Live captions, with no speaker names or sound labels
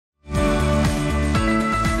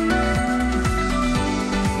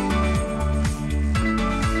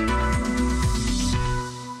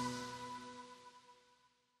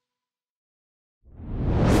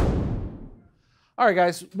All right,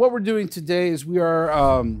 guys, what we're doing today is we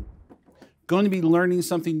are going to be learning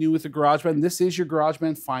something new with the GarageBand. This is your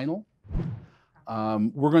GarageBand Final.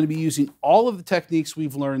 We're going to be using all of the techniques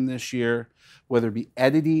we've learned this year, whether it be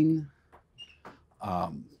editing,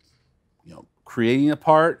 creating a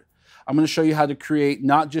part. I'm going to show you how to create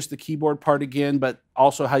not just the keyboard part again, but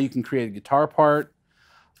also how you can create a guitar part,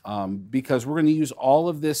 because we're going to use all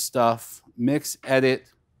of this stuff, mix, edit,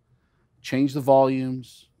 change the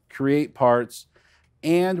volumes, create parts,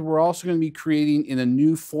 and we're also going to be creating in a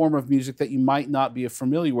new form of music that you might not be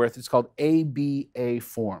familiar with. It's called ABA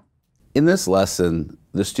form. In this lesson,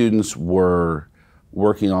 the students were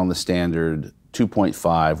working on the standard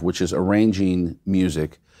 2.5, which is arranging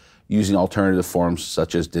music using alternative forms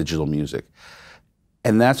such as digital music.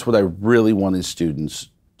 And that's what I really wanted students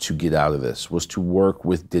to get out of this, was to work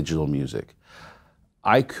with digital music.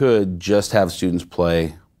 I could just have students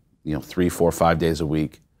play 3, 4, 5 days a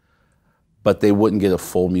week, but they wouldn't get a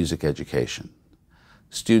full music education.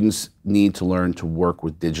 Students need to learn to work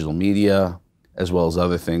with digital media as well as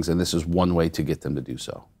other things, and this is one way to get them to do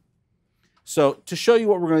so. So to show you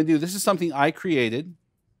what we're going to do, this is something I created,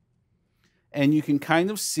 and you can kind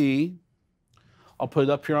of see, I'll put it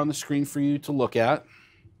up here on the screen for you to look at.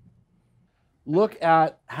 Look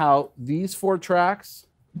at how these 4 tracks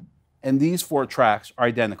and these 4 tracks are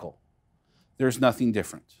identical. There's nothing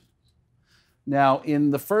different. Now,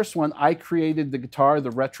 in the first one, I created the guitar,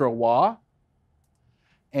 the retro wah,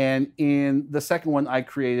 and in the second one, I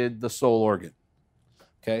created the soul organ.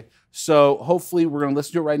 Okay, so hopefully we're going to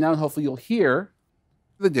listen to it right now, and hopefully you'll hear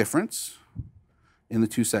the difference in the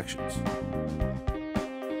 2 sections.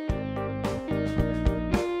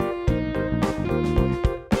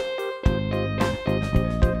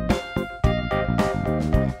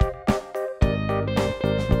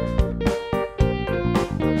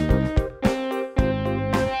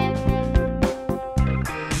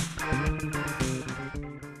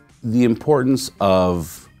 The importance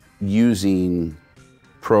of using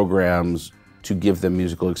programs to give them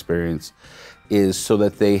musical experience is so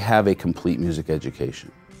that they have a complete music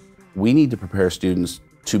education. We need to prepare students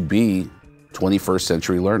to be 21st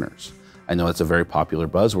century learners. I know it's a very popular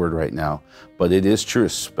buzzword right now, but it is true,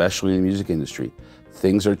 especially in the music industry.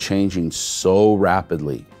 Things are changing so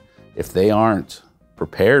rapidly. If they aren't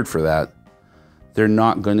prepared for that, they're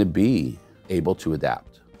not going to be able to adapt.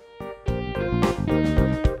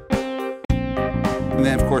 And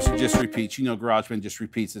then, of course, it just repeats. GarageBand just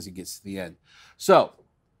repeats as it gets to the end. So,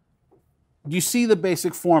 you see the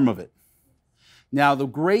basic form of it. Now, the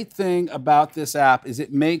great thing about this app is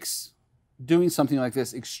it makes doing something like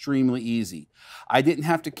this extremely easy. I didn't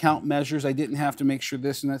have to count measures. I didn't have to make sure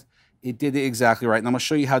this and that. It did it exactly right. And I'm going to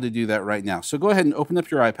show you how to do that right now. So go ahead and open up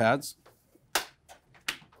your iPads.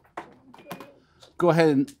 Go ahead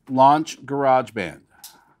and launch GarageBand.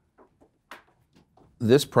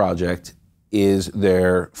 This project is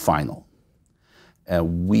their final.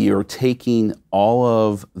 We are taking all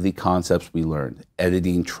of the concepts we learned,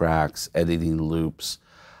 editing tracks, editing loops,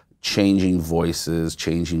 changing voices,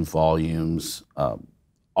 changing volumes,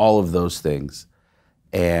 all of those things,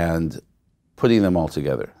 and putting them all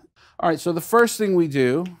together. All right, so the first thing we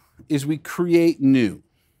do is we create new.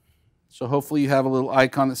 So hopefully you have a little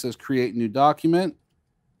icon that says create new document.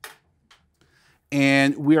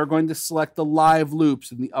 And we are going to select the live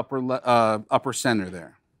loops in the upper center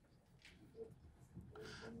there.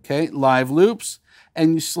 Okay, live loops,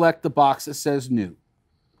 and you select the box that says new.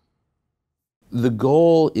 The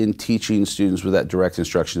goal in teaching students with that direct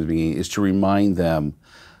instruction at the beginning is to remind them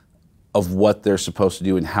of what they're supposed to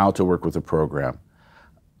do and how to work with a program.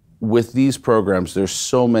 With these programs, there's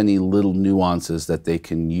so many little nuances that they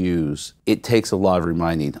can use. It takes a lot of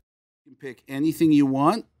reminding. You can pick anything you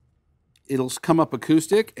want. It'll come up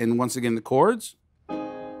acoustic, and once again, the chords.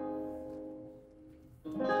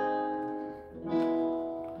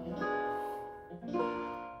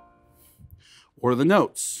 Or the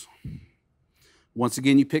notes. Once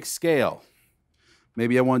again, you pick scale.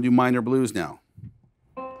 Maybe I want to do minor blues now.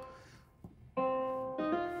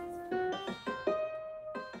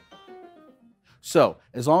 So,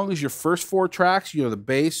 as long as your first 4 tracks, the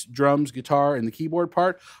bass, drums, guitar, and the keyboard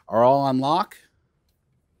part are all on lock,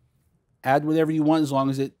 add whatever you want as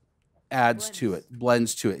long as it adds to it,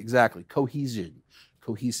 blends to it. Exactly. Cohesion,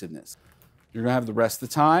 cohesiveness. You're going to have the rest of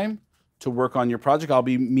the time to work on your project. I'll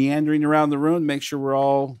be meandering around the room, make sure we're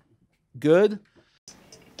all good.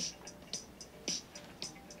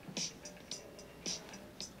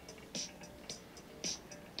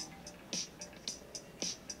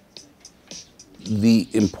 The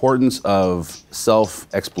importance of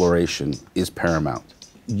self-exploration is paramount.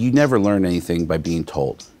 You never learn anything by being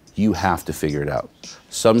told. you have to figure it out.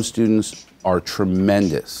 Some students are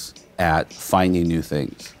tremendous at finding new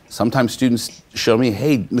things. Sometimes students show me,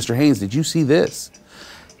 hey, Mr. Haynes, did you see this?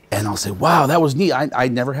 And I'll say, wow, that was neat. I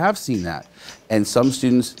never have seen that. And some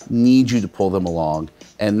students need you to pull them along.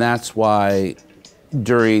 And that's why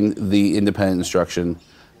during the independent instruction,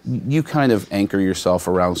 you kind of anchor yourself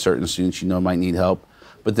around certain students you know might need help.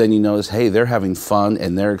 But then you notice, hey, they're having fun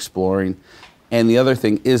and they're exploring. And the other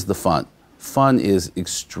thing is the fun. Fun is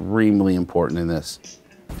extremely important in this.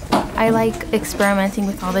 I like experimenting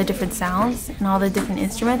with all the different sounds and all the different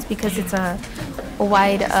instruments because it's a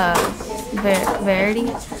wide variety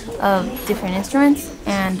of different instruments,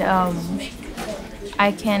 and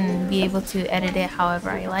I can be able to edit it however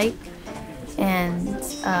I like and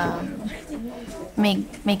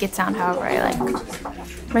make it sound however I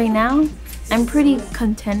like. Right now, I'm pretty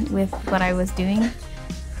content with what I was doing.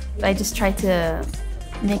 I just try to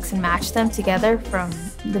mix and match them together from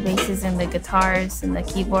the basses and the guitars and the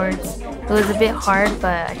keyboards. It was a bit hard,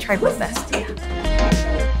 but I tried my best, yeah.